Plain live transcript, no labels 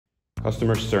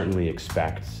Customers certainly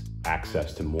expect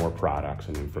access to more products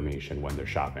and information when they're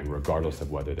shopping, regardless of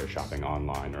whether they're shopping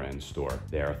online or in store.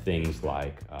 There are things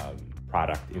like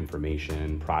product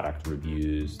information, product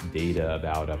reviews, data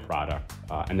about a product,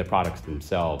 and the products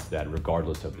themselves that,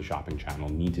 regardless of the shopping channel,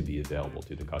 need to be available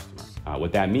to the customer.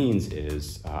 What that means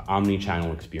is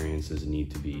omni-channel experiences need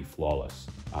to be flawless.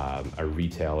 A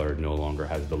retailer no longer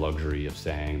has the luxury of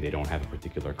saying they don't have a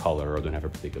particular color or don't have a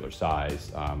particular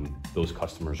size. Those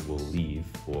customers will leave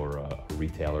for a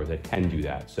retailer that can do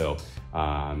that. So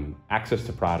access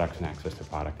to products and access to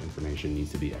product information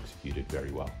needs to be executed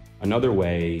very well. Another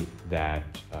way that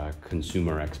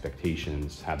consumer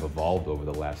expectations have evolved over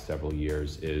the last several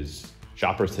years is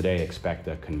shoppers today expect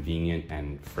a convenient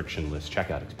and frictionless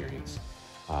checkout experience.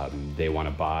 They want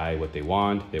to buy what they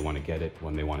want to get it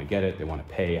when they want to get it, they want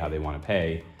to pay how they want to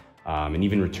pay, and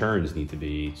even returns need to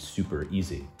be super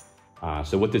easy.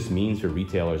 So what this means for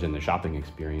retailers in the shopping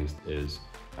experience is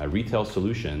retail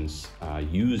solutions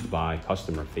used by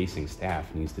customer-facing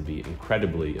staff needs to be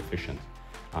incredibly efficient.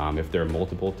 If there are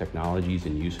multiple technologies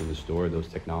in use in the store, those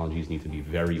technologies need to be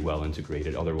very well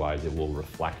integrated, otherwise it will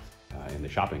reflect in the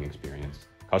shopping experience.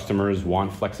 Customers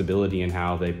want flexibility in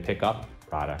how they pick up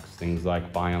products, things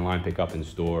like buy online, pick up in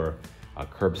store,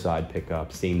 curbside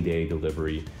pickup, same-day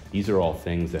delivery. These are all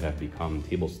things that have become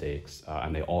table stakes,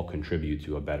 and they all contribute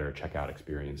to a better checkout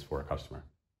experience for a customer.